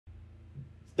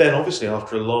then obviously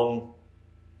after a long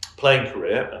playing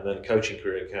career and then coaching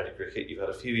career in county cricket, you've had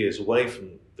a few years away from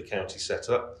the county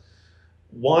setup.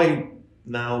 Why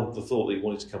now the thought that you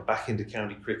wanted to come back into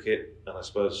county cricket? And I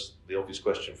suppose the obvious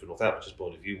question from Northamptonshire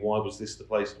point of view, why was this the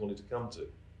place you wanted to come to?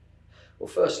 Well,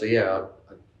 firstly, yeah,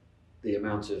 the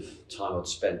amount of time I'd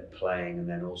spent playing and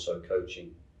then also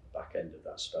coaching the back end of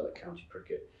that spell at county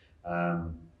cricket,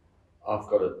 I've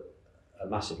got a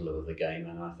massive love of the game,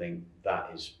 and I think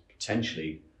that is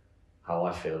potentially how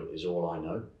I feel is all I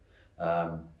know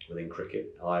within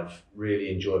cricket. I've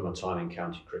really enjoyed my time in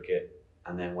county cricket,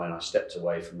 and then when I stepped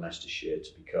away from Leicestershire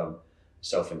to become a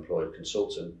self-employed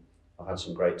consultant, I've had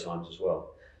some great times as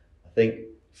well. I think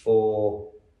for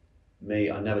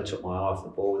me, I never took my eye off the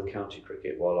ball with county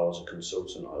cricket. While I was a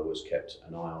consultant, I always kept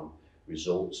an eye on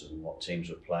results and what teams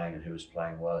were playing and who was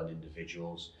playing well and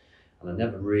individuals. And I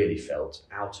never really felt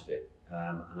out of it.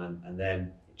 And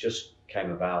then it just came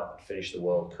about. I finished the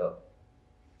World Cup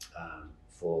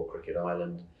for Cricket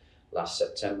Ireland last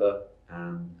September,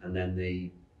 and then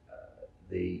the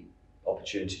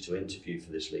opportunity to interview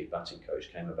for this lead batting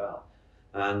coach came about.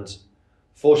 And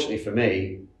fortunately for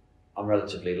me, I'm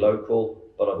relatively local,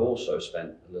 but I've also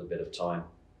spent a little bit of time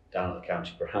down at the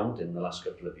county ground in the last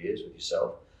couple of years with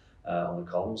yourself on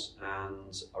the comms,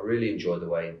 and I really enjoy the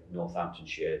way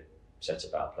Northamptonshire set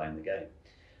about playing the game.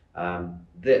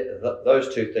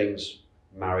 Those two things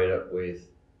married up with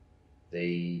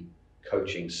the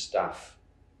coaching staff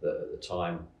that at the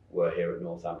time were here at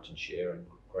Northamptonshire, and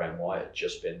Graham White had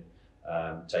just been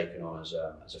taken on as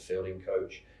a fielding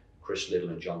coach, Chris Liddle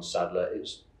and John Sadler. It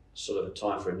was sort of a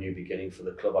time for a new beginning for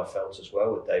the club, I felt, as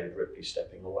well, with David Ripley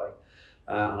stepping away,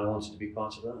 and I wanted to be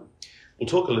part of that. We'll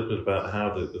talk a little bit about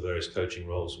how the various coaching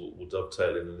roles will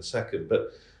dovetail in a second,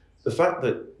 but the fact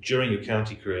that during your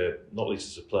county career, not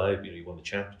least as a player, you won the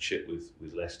championship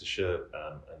with Leicestershire,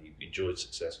 and you enjoyed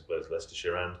success with both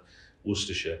Leicestershire and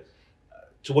Worcestershire.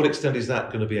 To what extent is that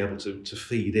going to be able to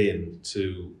feed in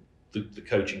to the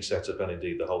coaching setup and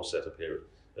indeed the whole setup here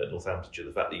at Northamptonshire?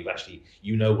 The fact that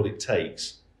you know what it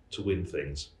takes to win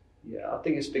things. Yeah, I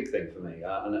think it's a big thing for me,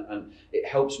 and it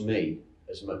helps me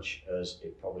as much as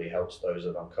it probably helps those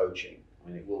that I'm coaching. I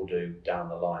mean, it will do down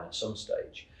the line at some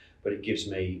stage, but it gives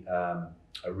me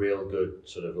a real good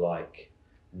sort of like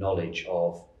knowledge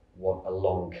of what a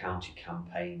long county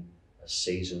campaign, a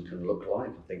season can look like.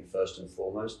 I think first and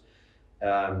foremost,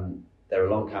 they're a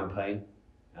long campaign,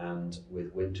 and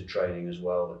with winter training as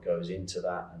well that goes into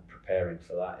that, and preparing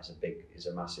for that is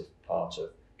a massive part of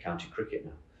county cricket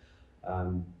now.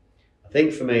 I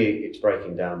think for me, it's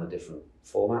breaking down the different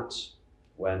formats.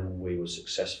 When we were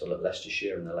successful at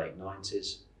Leicestershire in the late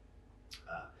 90s,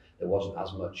 there wasn't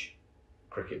as much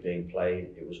cricket being played.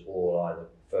 It was all either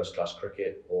first class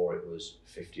cricket or it was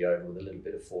 50 over with a little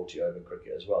bit of 40 over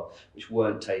cricket as well, which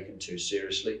weren't taken too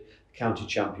seriously. The county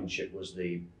championship was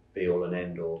the be all and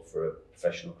end all for a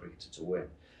professional cricketer to win.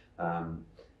 And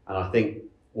I think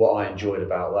what I enjoyed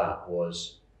about that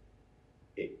was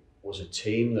it was a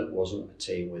team that wasn't a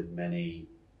team with many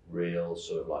real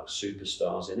sort of like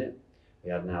superstars in it. We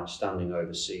had an outstanding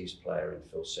overseas player in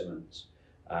Phil Simmons.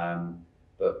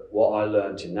 But what I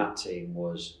learned in that team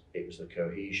was it was the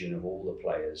cohesion of all the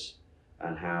players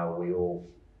and how we all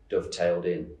dovetailed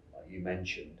in, like you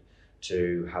mentioned,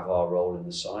 to have our role in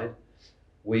the side.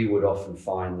 We would often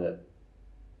find that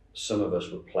some of us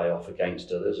would play off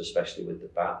against others, especially with the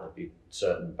bat. There'd be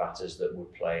certain batters that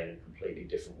would play in a completely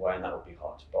different way, and that would be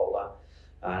hard to bowl at.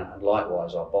 And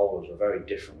likewise, our bowlers were very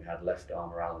different. We had left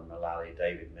armer Alan Mullally,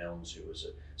 David Milnes, who was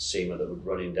a seamer that would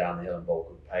run in down the hill and bowl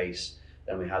good pace.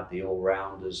 Then we had the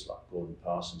all-rounders like Gordon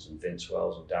Parsons and Vince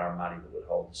Wells and Darren Maddy that would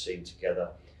hold the seam together,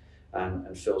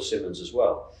 and Phil Simmons as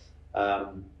well.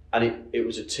 And it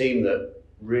was a team that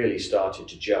really started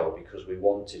to gel because we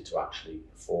wanted to actually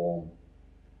perform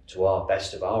to our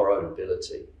best of our own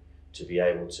ability to be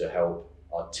able to help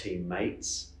our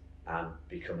teammates and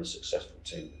become a successful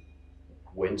team,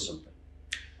 win something.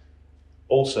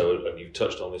 Also, and you've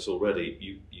touched on this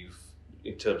already, you've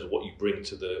in terms of what you bring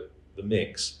to the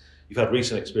mix, you've had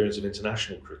recent experience of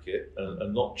international cricket,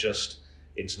 and not just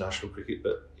international cricket,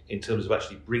 but in terms of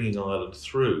actually bringing Ireland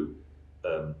through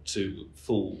to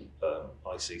full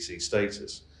ICC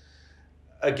status.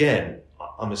 Again,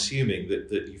 I'm assuming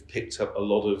that you've picked up a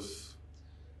lot of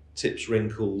tips,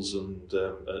 wrinkles,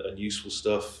 and useful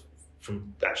stuff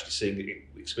from actually seeing the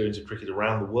experience of cricket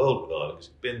around the world with Ireland.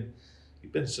 Because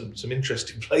you've been some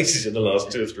interesting places in the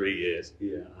last 2 or 3 years.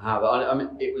 Yeah, I have. I mean,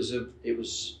 it was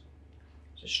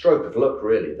a stroke of luck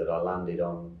really that I landed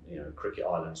on Cricket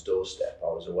Ireland's doorstep.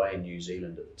 I was away in New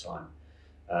Zealand at the time,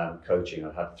 coaching.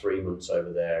 I had 3 months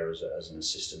over there as an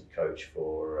assistant coach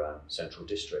for Central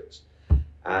Districts,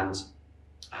 and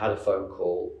I had a phone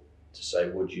call to say,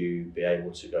 would you be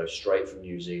able to go straight from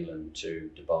New Zealand to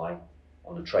Dubai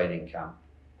on a training camp,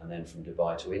 and then from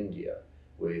Dubai to India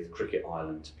with Cricket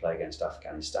Island to play against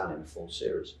Afghanistan in a full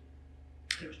series.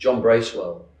 And it was John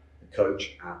Bracewell, the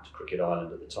coach at Cricket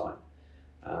Island at the time.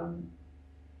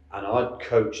 And I'd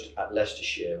coached at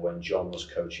Leicestershire when John was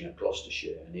coaching at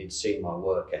Gloucestershire, and he'd seen my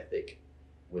work ethic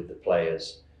with the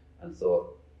players and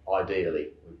thought,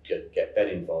 ideally, we'd get Ben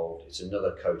involved. It's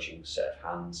another coaching set of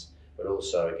hands, but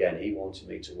also, again, he wanted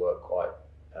me to work quite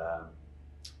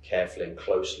carefully and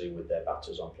closely with their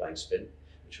batters on playing spin,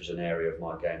 which was an area of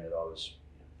my game that I was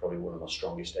probably one of my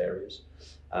strongest areas.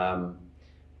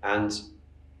 And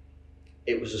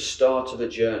it was a start of a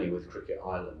journey with Cricket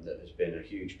Island that has been a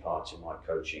huge part in my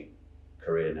coaching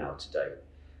career now today.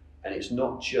 And it's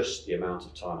not just the amount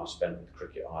of time I spent with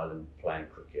Cricket Island playing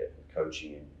cricket and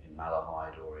coaching in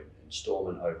Malahide or in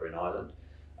Stormont over in Ireland,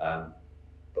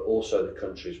 but also the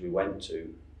countries we went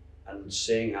to and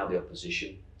seeing how the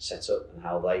opposition set up and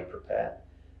how they prepare,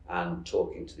 and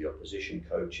talking to the opposition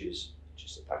coaches,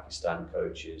 just the Pakistan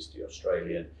coaches, the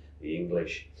Australian, the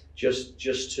English,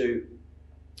 just to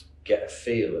get a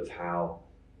feel of how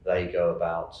they go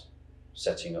about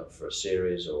setting up for a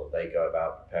series, or they go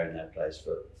about preparing their players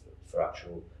for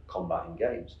actual combat in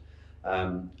games.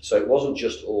 So it wasn't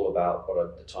just all about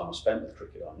the time I spent with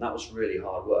Cricket Island. That was really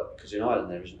hard work, because in Ireland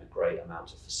there isn't a great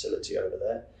amount of facility over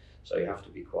there, so you have to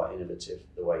be quite innovative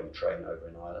the way you train over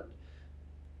in Ireland.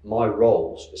 My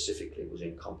role specifically was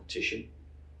in competition,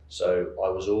 so I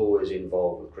was always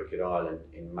involved with Cricket Island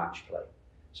in match play.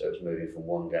 So it was moving from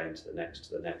one game to the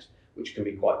next, which can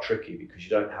be quite tricky because you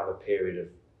don't have a period of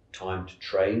time to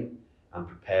train and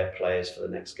prepare players for the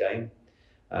next game.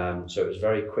 So it was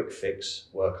very quick fix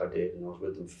work I did, and I was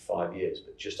with them for 5 years.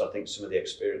 But just, I think some of the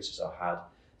experiences I had,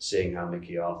 seeing how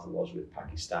Mickey Arthur was with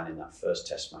Pakistan in that first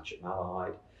test match at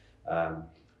Malahide,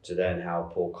 to then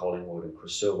how Paul Collingwood and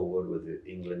Chris Silverwood with the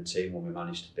England team when we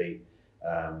managed to beat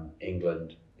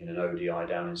England in an ODI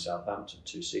down in Southampton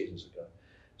 2 seasons ago.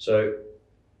 So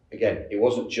again, it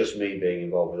wasn't just me being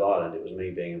involved with Ireland, it was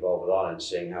me being involved with Ireland,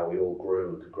 seeing how we all grew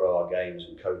and could grow our games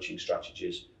and coaching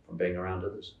strategies from being around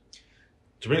others.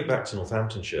 To bring it back to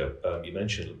Northamptonshire, you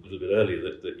mentioned a little bit earlier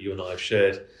that you and I have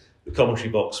shared the commentary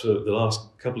box for the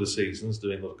last couple of seasons,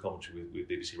 doing a lot of commentary with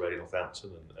BBC Radio Northampton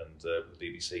and the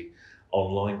BBC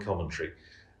online commentary.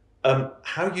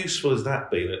 How useful has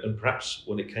that been? And perhaps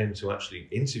when it came to actually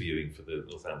interviewing for the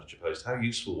Northamptonshire Post, how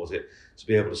useful was it to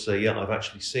be able to say, yeah, I've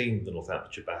actually seen the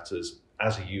Northamptonshire batters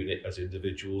as a unit, as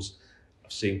individuals.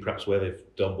 I've seen perhaps where they've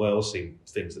done well, seen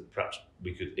things that perhaps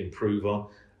we could improve on.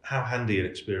 How handy an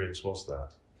experience was that?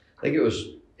 I think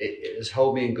it has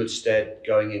held me in good stead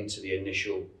going into the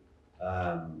initial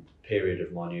period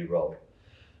of my new role.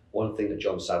 One thing that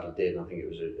John Sadler did, and I think it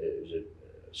was a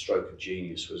stroke of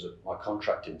genius, was that my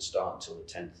contract didn't start until the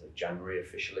 10th of January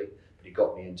officially, but he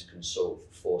got me in to consult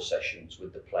for 4 sessions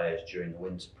with the players during the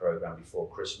winter programme before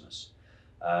Christmas.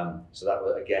 So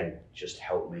that, again, just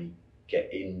helped me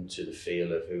get into the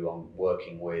feel of who I'm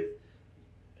working with,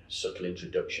 subtle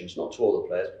introductions, not to all the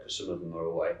players because some of them are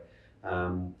away,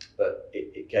 but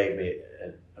it gave me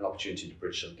an opportunity to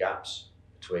bridge some gaps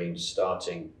between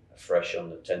starting fresh on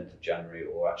the 10th of January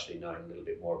or actually knowing a little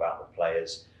bit more about the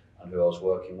players and who I was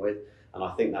working with. And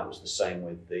I think that was the same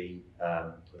with the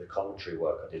commentary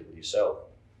work I did with yourself.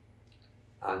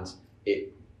 And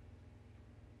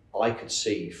I could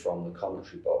see from the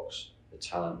commentary box the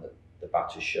talent that the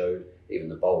batters showed, even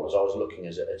the bowlers. I was looking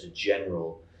as a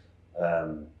general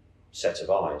set of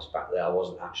eyes. Back there, I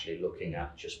wasn't actually looking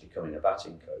at just becoming a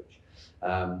batting coach.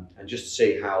 And just to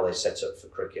see how they set up for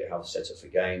cricket, how they set up for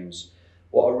games.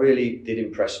 What really did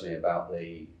impress me about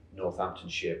the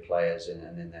Northamptonshire players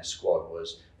and in their squad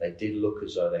was they did look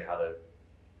as though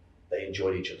they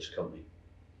enjoyed each other's company.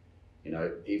 You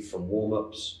know, even from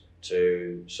warm-ups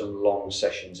to some long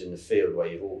sessions in the field where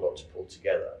you've all got to pull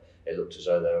together, it looked as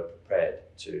though they were prepared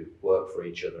to work for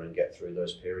each other and get through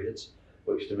those periods,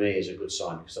 which to me is a good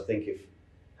sign, because I think if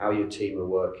how your team are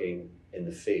working in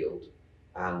the field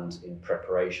and in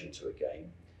preparation to a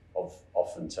game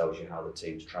often tells you how the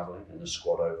team's travelling and the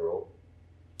squad overall.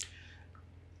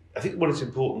 I think what is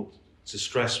important to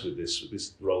stress with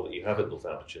this role that you have at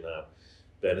Northamptonshire now,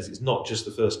 Ben, is it's not just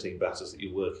the first team batters that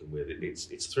you're working with.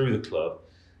 It's through the club.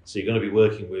 So you're going to be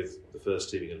working with the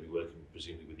first team. You're going to be working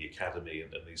presumably with the academy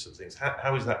and these sort of things.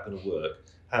 How is that going to work?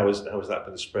 How is that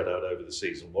going to spread out over the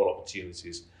season? What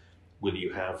opportunities will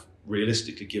you have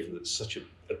realistically, given that it's such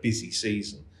a busy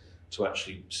season, to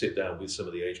actually sit down with some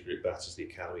of the age group batters, the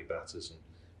academy batters,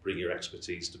 bring your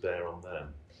expertise to bear on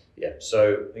them? Yeah,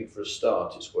 so I think for a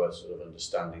start, it's worth sort of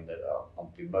understanding that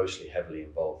I'll be mostly heavily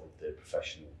involved with the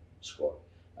professional squad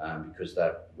because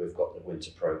we've got the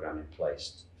winter programme in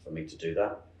place for me to do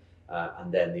that.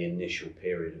 And then the initial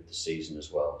period of the season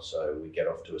as well. So we get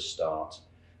off to a start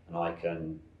and I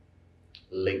can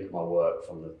link my work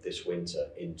from this winter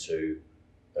into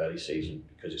early season,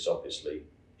 because it's obviously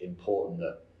important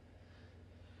that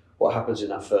what happens in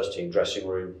that first team dressing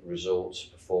room, results,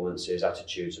 performances,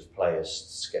 attitudes of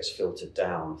players gets filtered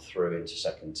down through into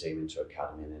second team, into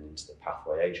academy, and then into the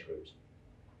pathway age groups.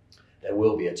 There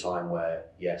will be a time where,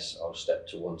 yes, I'll step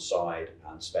to one side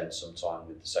and spend some time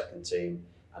with the second team,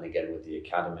 and again with the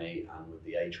academy and with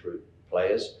the age group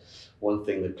players. One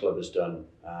thing the club has done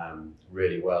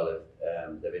really well,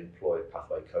 they've employed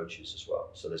pathway coaches as well.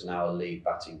 So there's now a lead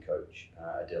batting coach,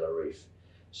 Adil Arif.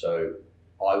 So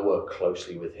I work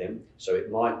closely with him. So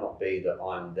it might not be that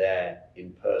I'm there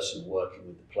in person working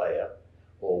with the player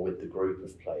or with the group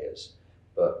of players,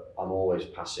 but I'm always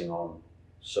passing on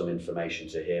some information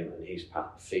to him and he's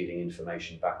feeding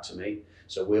information back to me.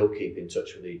 So we'll keep in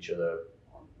touch with each other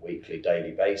on a weekly,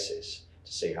 daily basis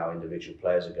to see how individual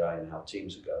players are going and how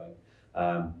teams are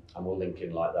going. And we'll link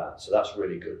in like that. So that's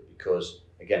really good because,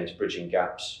 again, it's bridging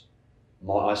gaps.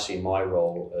 I see my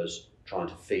role as trying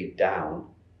to feed down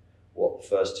what the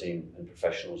first team and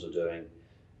professionals are doing.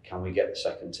 Can we get the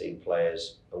second team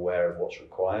players aware of what's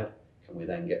required? Can we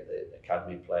then get the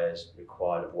academy players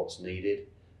required of what's needed?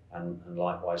 And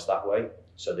likewise that way.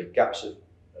 So the gaps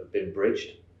have been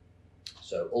bridged.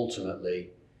 So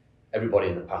ultimately, everybody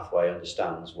in the pathway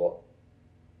understands what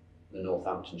the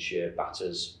Northamptonshire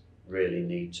batters really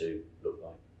need to look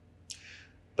like.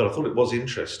 But I thought it was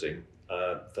interesting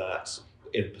that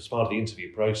as part of the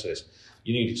interview process,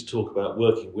 you needed to talk about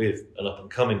working with an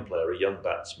up-and-coming player, a young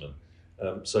batsman.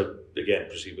 So again,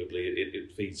 presumably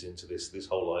it feeds into this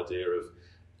whole idea of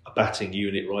a batting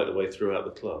unit right the way throughout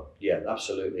the club. Yeah,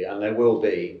 absolutely. And there will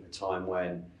be a time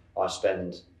when I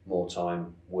spend more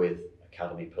time with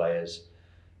academy players.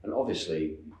 And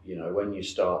obviously, you know, when you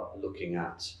start looking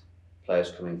at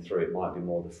players coming through, it might be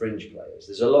more the fringe players.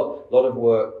 There's a lot of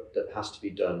work that has to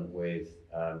be done with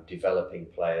developing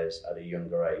players at a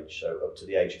younger age. So up to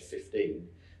the age of 15,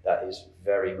 that is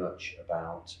very much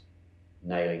about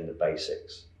nailing the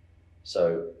basics.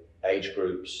 So age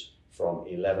groups from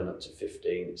 11 up to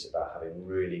 15, it's about having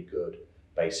really good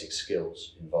basic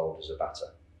skills involved as a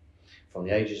batter. From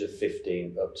the ages of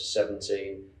 15 up to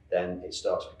 17, then it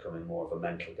starts becoming more of a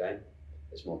mental game.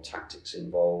 There's more tactics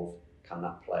involved. Can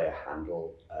that player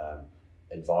handle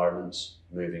environments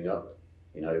moving up,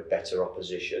 you know, better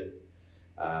opposition?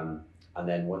 And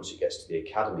then once it gets to the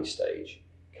academy stage,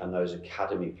 can those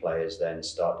academy players then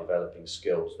start developing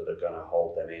skills that are going to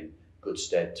hold them in good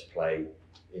stead to play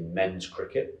in men's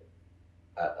cricket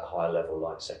at a higher level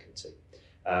like second team?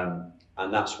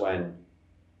 And that's when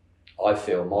I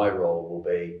feel my role will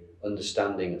be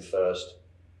understanding at first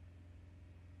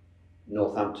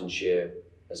Northamptonshire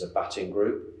as a batting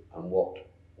group and what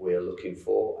we're looking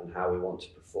for and how we want to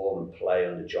perform and play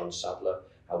under John Sadler,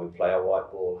 how we play our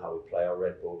white ball, how we play our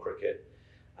red ball cricket,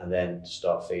 and then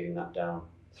start feeding that down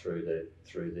through the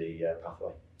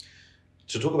pathway.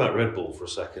 To talk about red ball for a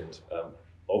second,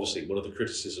 obviously one of the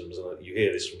criticisms, and you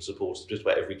hear this from supporters just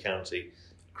about every county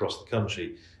across the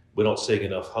country, we're not seeing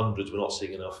enough hundreds, we're not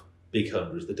seeing enough big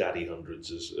hundreds, the daddy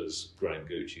hundreds as Graham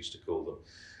Gooch used to call them.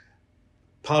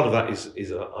 Part of that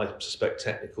is I suspect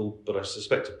technical, but I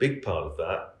suspect a big part of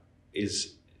that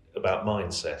is about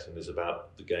mindset and is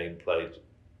about the game played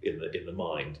in the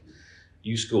mind.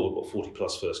 You scored 40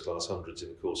 plus first class hundreds in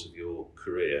the course of your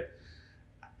career.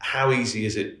 How easy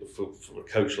is it for a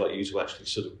coach like you to actually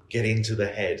sort of get into the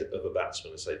head of a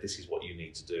batsman and say, this is what you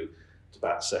need to do to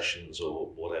bat sessions or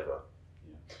whatever?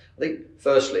 Yeah. I think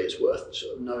firstly it's worth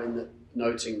sort of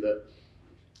noting that the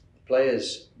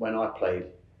players, when I played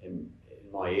in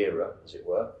my era, as it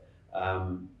were,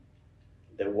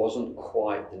 there wasn't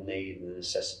quite the need and the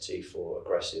necessity for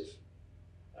aggressive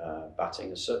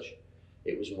batting as such.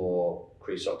 It was more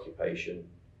crease occupation,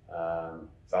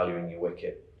 valuing your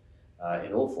wicket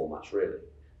in all formats really,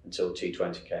 until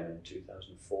T20 came in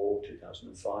 2004,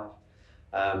 2005.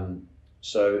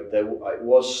 So it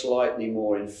was slightly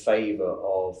more in favour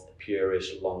of the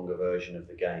purist, longer version of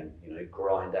the game, you know,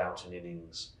 grind out an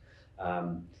innings.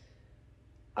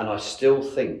 And I still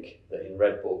think that in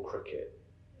red ball cricket,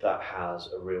 that has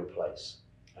a real place.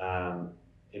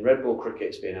 In red ball cricket,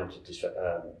 it's being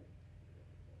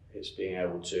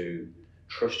able to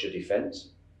trust your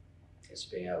defence. It's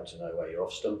being able to know where your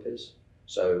off stump is.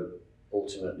 So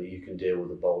ultimately, you can deal with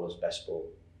the bowler's best ball.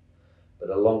 But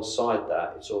alongside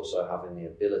that, it's also having the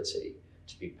ability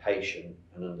to be patient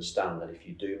and understand that if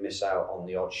you do miss out on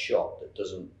the odd shot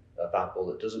a bat ball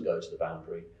that doesn't go to the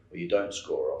boundary, or you don't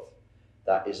score off,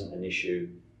 that isn't an issue.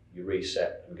 You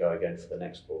reset and go again for the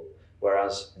next ball.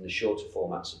 Whereas in the shorter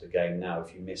formats of the game now,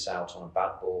 if you miss out on a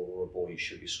bat ball or a ball you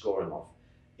should be scoring off,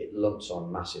 it lumps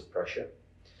on massive pressure.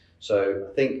 So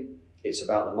I think it's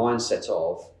about the mindset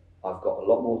of, I've got a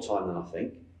lot more time than I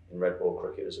think in red ball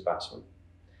cricket as a batsman,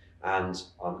 and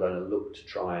I'm going to look to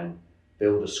try and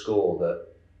build a score that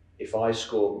if I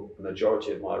score the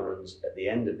majority of my runs at the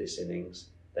end of this innings,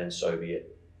 then so be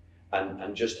it.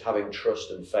 And just having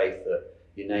trust and faith that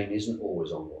your name isn't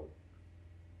always on one.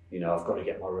 You know, I've got to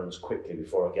get my runs quickly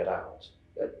before I get out.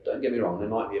 Don't get me wrong, there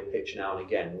might be a pitch now and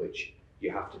again which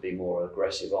you have to be more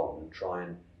aggressive on and try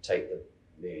and take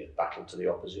the battle to the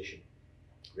opposition,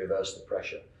 reverse the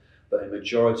pressure. But a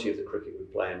majority of the cricket we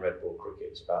play in red ball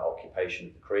cricket is about occupation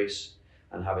of the crease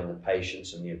and having the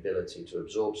patience and the ability to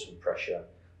absorb some pressure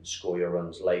and score your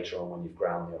runs later on when you've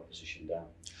ground the opposition down.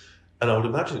 And I would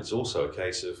imagine it's also a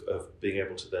case of being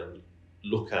able to then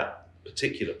look at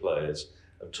particular players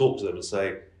and talk to them and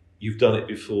say, you've done it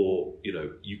before, you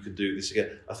know, you can do this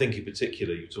again. I think in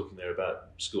particular, you're talking there about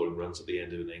scoring runs at the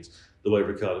end of innings, the way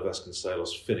Ricardo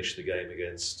Vasconcelos finished the game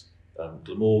against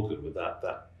Glamorgan with that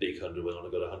big 100 win on,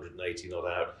 got 180 not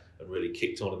out and really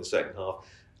kicked on in the second half.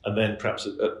 And then perhaps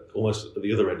almost at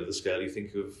the other end of the scale, you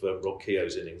think of Rob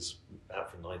Keogh's innings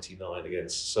out from 99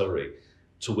 against Surrey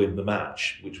to win the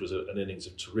match, which was an innings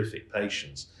of terrific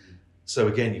patience. So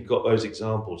again, you've got those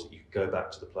examples that you can go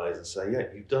back to the players and say, yeah,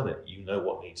 you've done it. You know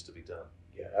what needs to be done.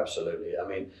 Yeah, absolutely. I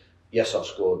mean, yes, I've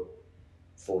scored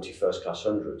 40 first-class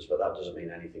hundreds, but that doesn't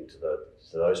mean anything to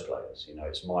those players. You know,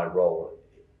 it's my role.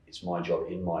 It's my job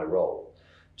in my role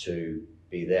to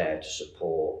be there to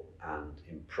support and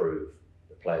improve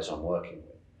the players I'm working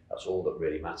with. That's all that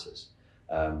really matters.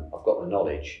 I've got the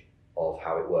knowledge of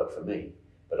how it worked for me,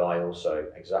 but I also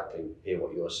exactly hear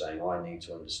what you're saying. I need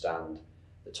to understand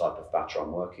the type of batter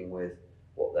I'm working with,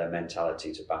 what their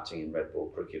mentality to batting in red ball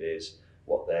cricket is,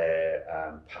 what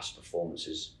their past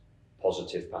performances,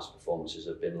 positive past performances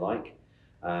have been like,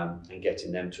 and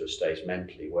getting them to a stage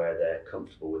mentally where they're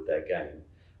comfortable with their game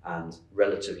and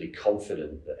relatively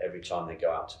confident that every time they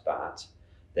go out to bat,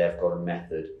 they've got a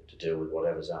method to deal with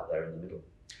whatever's out there in the middle.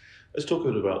 Let's talk a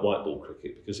bit about white ball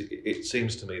cricket, because it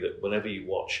seems to me that whenever you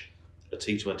watch a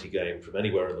T20 game from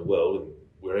anywhere in the world, and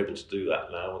we're able to do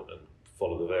that now and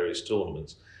follow the various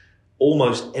tournaments,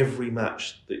 almost every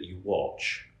match that you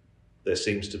watch, there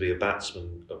seems to be a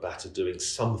batter doing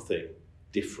something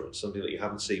different, something that you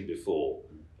haven't seen before,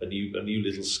 a new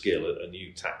little skill, a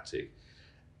new tactic.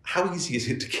 How easy is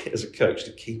it to get as a coach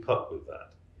to keep up with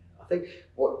that? I think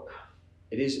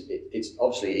it's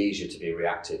obviously easier to be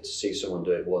reactive, to see someone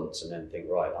do it once and then think,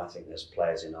 right, I think there's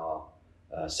players in our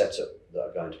setup that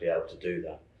are going to be able to do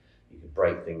that. You can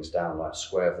break things down like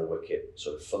square of the wicket,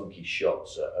 sort of funky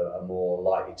shots are more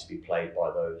likely to be played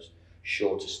by those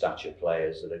shorter stature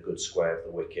players that are good square of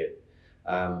the wicket.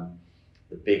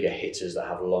 The bigger hitters that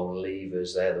have long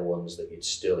levers, they're the ones that you'd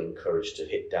still encourage to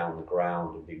hit down the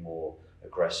ground and be more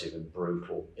aggressive and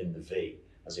brutal in the V,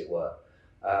 as it were.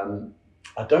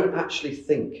 I don't actually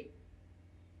think,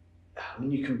 I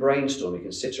mean, you can brainstorm, you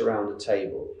can sit around a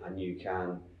table and you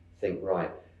can think,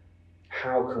 right,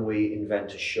 how can we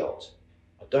invent a shot?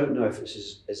 I don't know if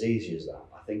it's as easy as that.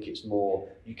 I think it's more,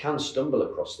 you can stumble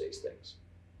across these things.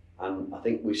 And I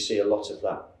think we see a lot of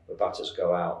that, where batters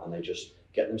go out and they just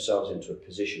get themselves into a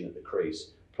position at the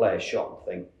crease, play a shot and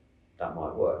think, that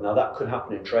might work. Now that could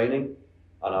happen in training,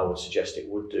 and I would suggest it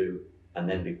would do, and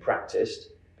then be practiced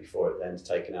before it then's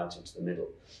taken out into the middle.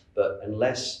 But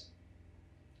unless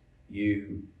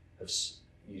you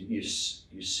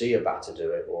see a batter do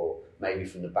it, or maybe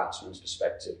from the batsman's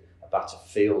perspective, a batter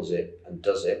feels it and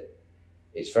does it,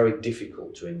 it's very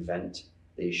difficult to invent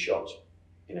these shots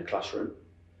in a classroom.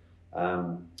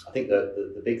 I think that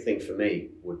the big thing for me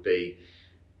would be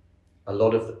a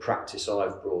lot of the practice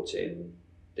I've brought in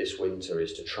this winter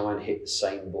is to try and hit the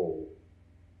same ball,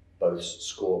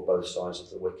 score both sides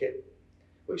of the wicket,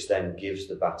 which then gives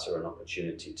the batter an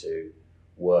opportunity to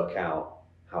work out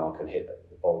how I can hit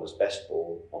the bowler's best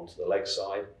ball onto the leg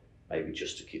side, maybe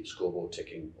just to keep the scoreboard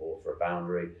ticking or for a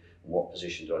boundary, and what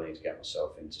position do I need to get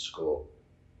myself in to score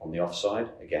on the offside,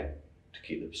 again, to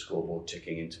keep the scoreboard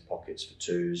ticking into pockets for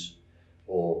twos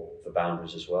or for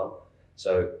boundaries as well.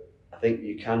 So I think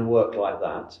you can work like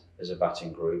that as a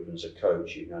batting group, and as a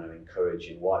coach you're going to encourage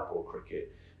in white ball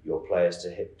cricket your players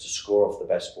to score off the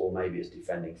best ball, maybe it's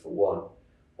defending for one,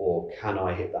 or can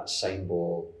I hit that same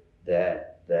ball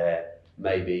there,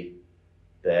 maybe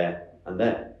there and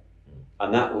there.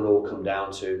 And that will all come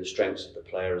down to the strengths of the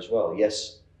player as well.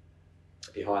 Yes,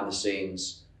 behind the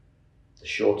scenes, the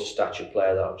shorter stature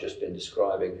player that I've just been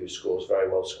describing, who scores very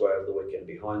well square of the wicket and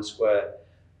behind square,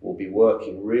 will be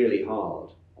working really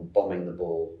hard on bombing the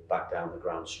ball back down the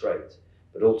ground straight.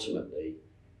 But ultimately,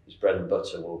 his bread and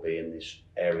butter will be in these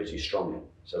areas he's strong in.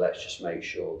 So let's just make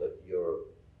sure that you're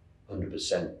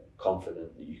 100%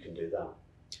 confident that you can do that.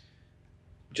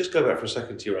 Just go back for a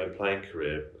second to your own playing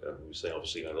career. We were saying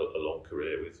obviously you had a long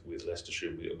career with Leicestershire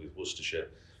and with Worcestershire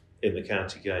in the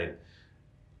county game.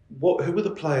 Who were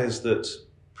the players that,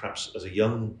 perhaps as a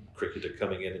young cricketer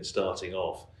coming in and starting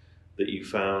off, that you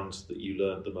found that you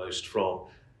learned the most from?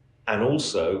 And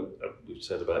also, we've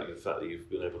said about the fact that you've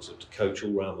been able to coach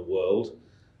all around the world.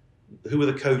 Who are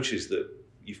the coaches that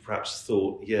you've perhaps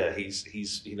thought, yeah,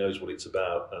 he knows what it's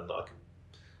about, and I can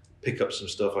pick up some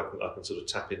stuff, I can sort of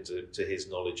tap into his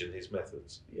knowledge and his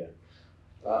methods? Yeah.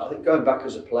 I think going back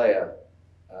as a player,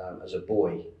 as a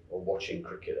boy, or watching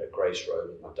cricket at Grace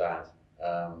Road with my dad,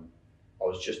 I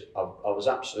was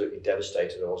absolutely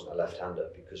devastated I wasn't a left-hander,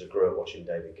 because I grew up watching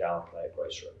David Gower play at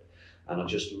Grace Road, and I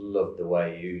just loved the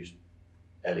way he used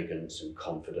elegance and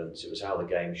confidence. It was how the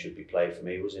game should be played for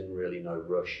me. It was in really no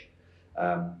rush.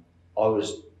 I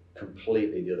was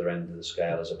completely the other end of the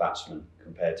scale as a batsman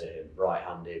compared to him.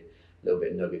 Right-handed, a little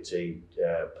bit nuggety,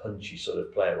 punchy sort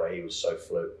of player, where he was so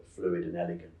fluid and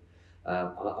elegant.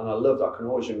 And I loved, I can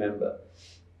always remember,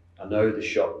 I know the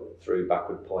shot through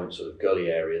backward point, sort of gully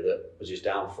area, that was his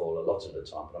downfall a lot of the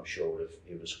time, but I'm sure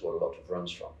he would have scored a lot of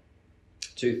runs from.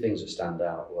 Two things that stand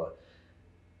out were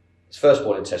his first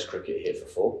ball in Test cricket, he hit for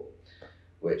 4,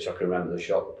 which I can remember the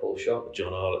shot, the pull shot.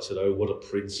 John Arlott said, "Oh, what a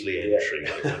princely entry!"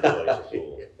 I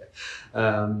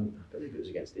believe it was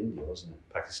against India, wasn't it?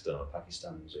 Pakistan.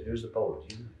 Was it? Who was the bowler?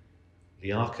 Do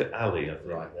you know? Liaquat Ali, I think.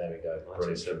 Right, there we go.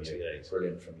 Brilliant from you. 1978.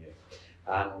 Brilliant from you.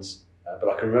 And but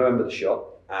I can remember the shot,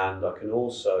 and I can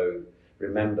also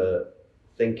remember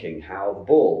thinking how the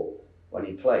ball, when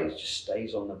he plays, just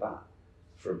stays on the bat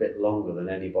for a bit longer than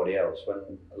anybody else.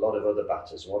 When a lot of other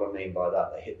batters, what I mean by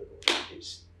that, they hit the ball,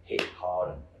 it's hit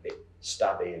hard and a bit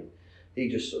stabby, and he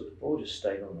just the ball just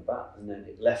stayed on the bat, and then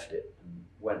it left it and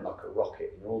went like a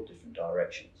rocket in all different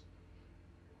directions.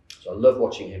 So I love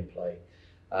watching him play.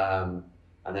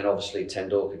 And then obviously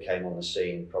Tendulkar came on the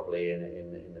scene probably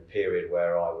in the period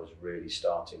where I was really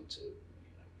starting to,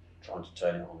 trying to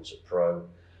turn it on as a pro.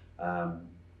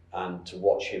 And to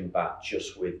watch him bat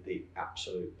just with the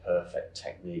absolute perfect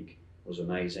technique was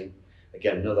amazing.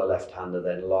 Again, another left-hander,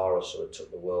 then Lara sort of took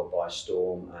the world by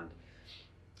storm, and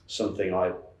something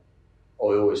I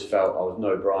always felt, I was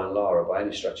no Brian Lara by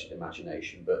any stretch of the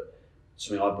imagination, but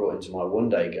something I brought into my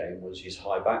one-day game was his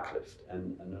high backlift,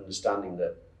 and understanding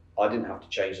that I didn't have to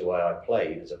change the way I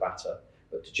played as a batter,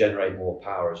 but to generate more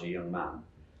power as a young man,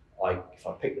 if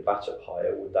I picked the bat up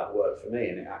higher, would that work for me?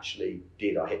 And it actually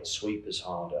did. I hit sweepers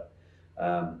harder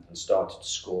and started to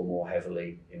score more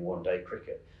heavily in one-day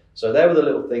cricket. So there were the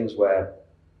little things where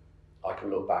I can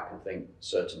look back and think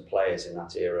certain players in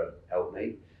that era helped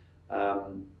me.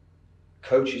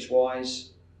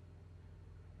 Coaches-wise,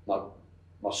 my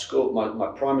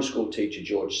primary school teacher,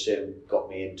 George Sim, got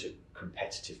me into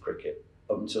competitive cricket.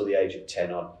 Up until the age of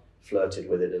 10, I'd flirted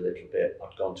with it a little bit.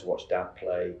 I'd gone to watch Dad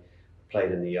play,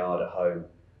 played in the yard at home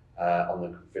on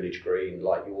the village green,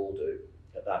 like you all do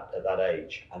at that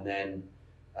age. And then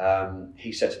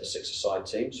he set up a six-a-side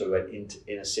team, so we went into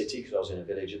inner city, because I was in a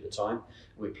village at the time.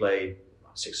 We played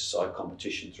six-a-side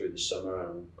competition through the summer,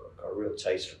 and got a real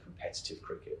taste for competitive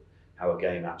cricket, how a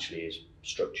game actually is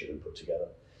structured and put together.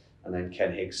 And then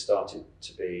Ken Higgs started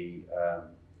to be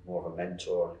more of a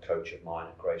mentor and a coach of mine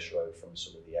at Grace Road from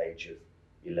sort of the age of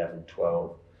 11,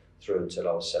 12 through until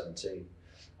I was 17.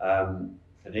 And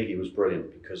Higgy was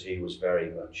brilliant, because he was very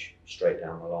much straight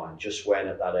down the line. Just when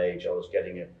at that age I was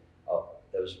getting it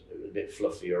was a bit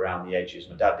fluffy around the edges.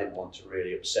 My dad didn't want to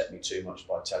really upset me too much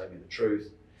by telling me the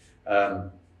truth.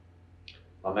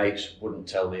 My mates wouldn't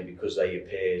tell me because they're your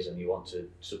peers and you want to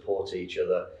support each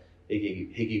other.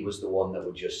 Higgy was the one that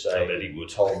would just say,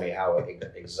 told me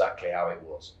exactly how it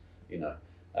was,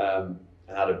 and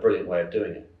had a brilliant way of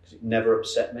doing it, because it never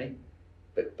upset me,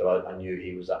 but I knew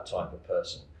he was that type of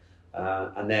person.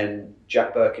 And then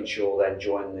Jack Birkinshaw then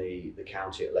joined the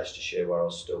county at Leicestershire, where I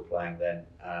was still playing then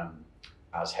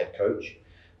as head coach.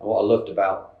 And what I loved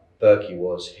about Berkey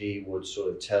was he would sort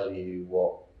of tell you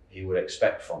what he would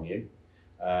expect from you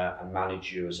and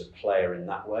manage you as a player in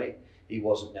that way. He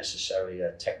wasn't necessarily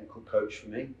a technical coach for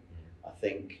me. I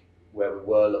think where we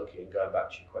were looking, going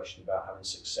back to your question about having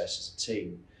success as a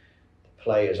team, the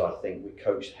players, I think we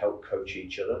helped coach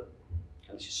each other.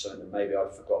 And this is something that maybe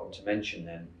I've forgotten to mention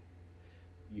then.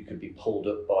 you could be pulled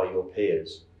up by your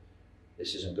peers.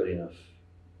 This isn't good enough.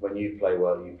 When you play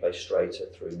well, you play straighter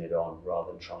through mid-on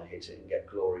rather than trying to hit it and get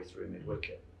glory through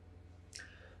mid-wicket.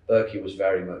 Berkey was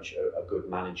very much a good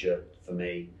manager for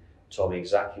me, told me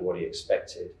exactly what he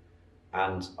expected,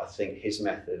 and I think his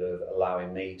method of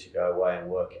allowing me to go away and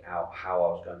work out how I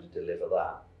was going to deliver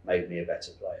that made me a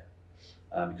better player.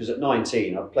 Because at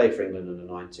 19, I played for England under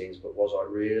 19s, but was I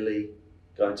really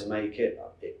going to make it?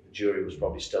 The jury was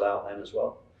probably still out then as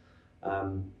well.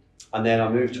 And then I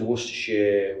moved to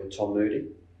Worcestershire with Tom Moody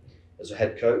as a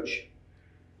head coach.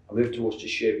 I moved to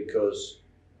Worcestershire because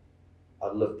I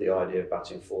loved the idea of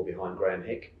batting four behind Graham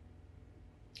Hick.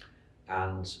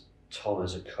 And Tom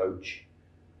as a coach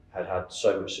had had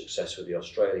so much success with the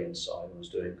Australian side and was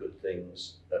doing good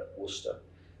things at Worcester.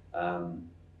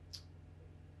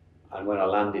 And when I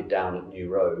landed down at New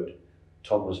Road,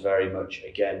 Tom was very much,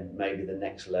 again, maybe the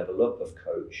next level up of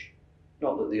coach.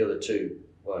 Not that the other two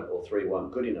weren't, or three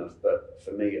weren't good enough, but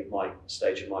for me at my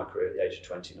stage of my career at the age of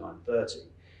 29, 30,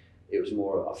 it was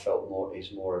more, I felt more,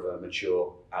 he's more of a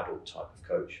mature adult type of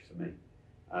coach for me.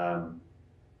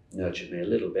 Nurtured me a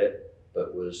little bit,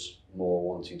 but was more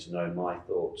wanting to know my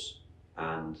thoughts.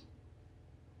 And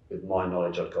with my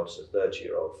knowledge, I'd got as a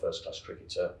 30-year-old first-class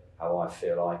cricketer, how I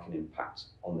feel I can impact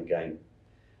on the game,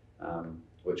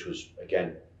 which was,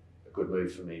 again, a good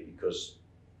move for me because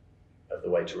of the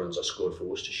weight of runs I scored for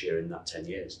Worcestershire in that 10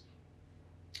 years.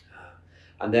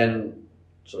 And then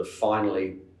sort of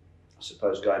finally, I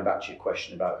suppose going back to your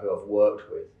question about who I've worked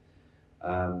with,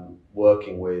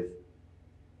 working with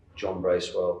John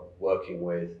Bracewell, working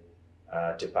with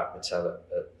Deepak Patel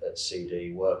at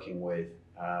CD, working with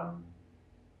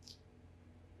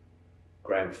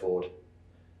Graham Ford,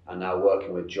 and now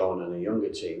working with John and a younger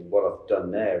team. What I've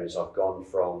done there is I've gone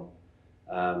from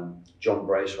John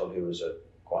Bracewell, who was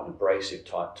quite an abrasive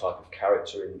type of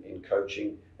character in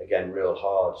coaching, again, real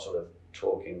hard sort of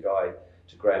talking guy,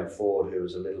 to Graham Ford, who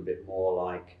was a little bit more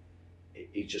like,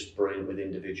 he's just brilliant with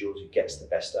individuals. He gets the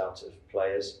best out of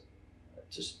players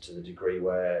to the degree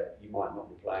where you might not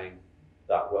be playing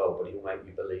that well, but he'll make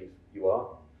you believe you are.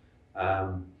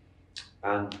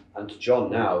 And to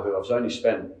John now, who I've only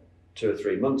spent 2 or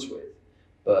 3 months with,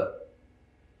 but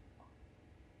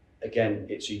again,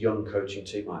 it's a young coaching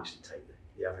team. I actually take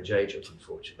the average age up,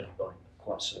 unfortunately, by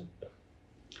quite some.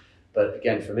 But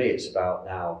again, for me, it's about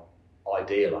now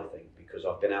ideal, I think, because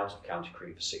I've been out of county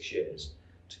cricket for 6 years,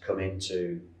 to come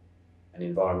into an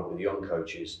environment with young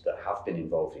coaches that have been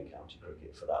involved in county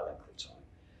cricket for that length of time.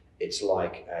 It's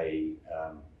like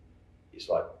it's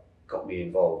like got me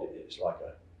involved. It's like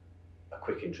a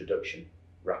quick introduction,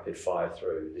 rapid fire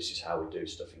through. This is how we do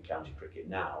stuff in county cricket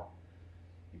now.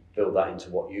 You build that into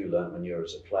what you learned when you were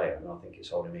as a player, and I think it's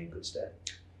holding me in good stead.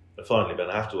 And finally, Ben,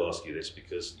 I have to ask you this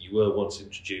because you were once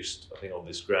introduced, I think, on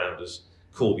this ground as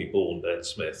Corby-born Ben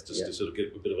Smith, just to sort of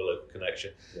get a bit of a local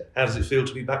connection. Yeah. How does it feel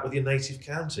to be back with your native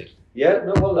county? Yeah,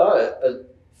 no, well,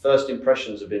 first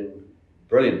impressions have been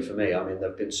brilliant for me. I mean,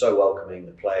 they've been so welcoming,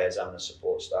 the players and the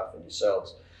support staff and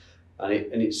yourselves. And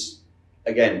it's,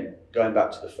 again, going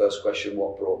back to the first question,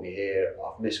 what brought me here?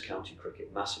 I've missed county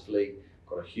cricket massively,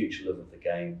 got a huge love of the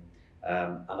game.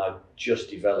 And I've just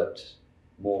developed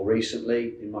more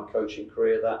recently in my coaching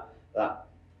career that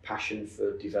passion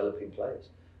for developing players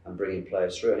and bringing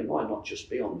players through. And it might not just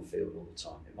be on the field all the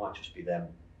time. It might just be them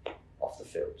off the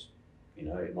field. You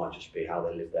know, it might just be how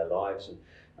they live their lives.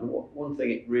 And one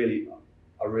thing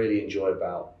I really enjoy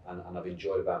about, and I've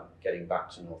enjoyed about getting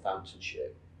back to Northamptonshire,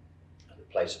 the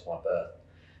place of my birth,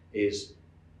 is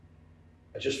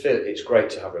I just feel it's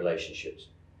great to have relationships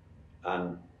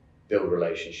and build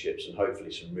relationships, and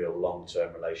hopefully some real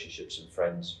long-term relationships and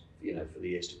friends, you know, for the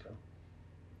years to come.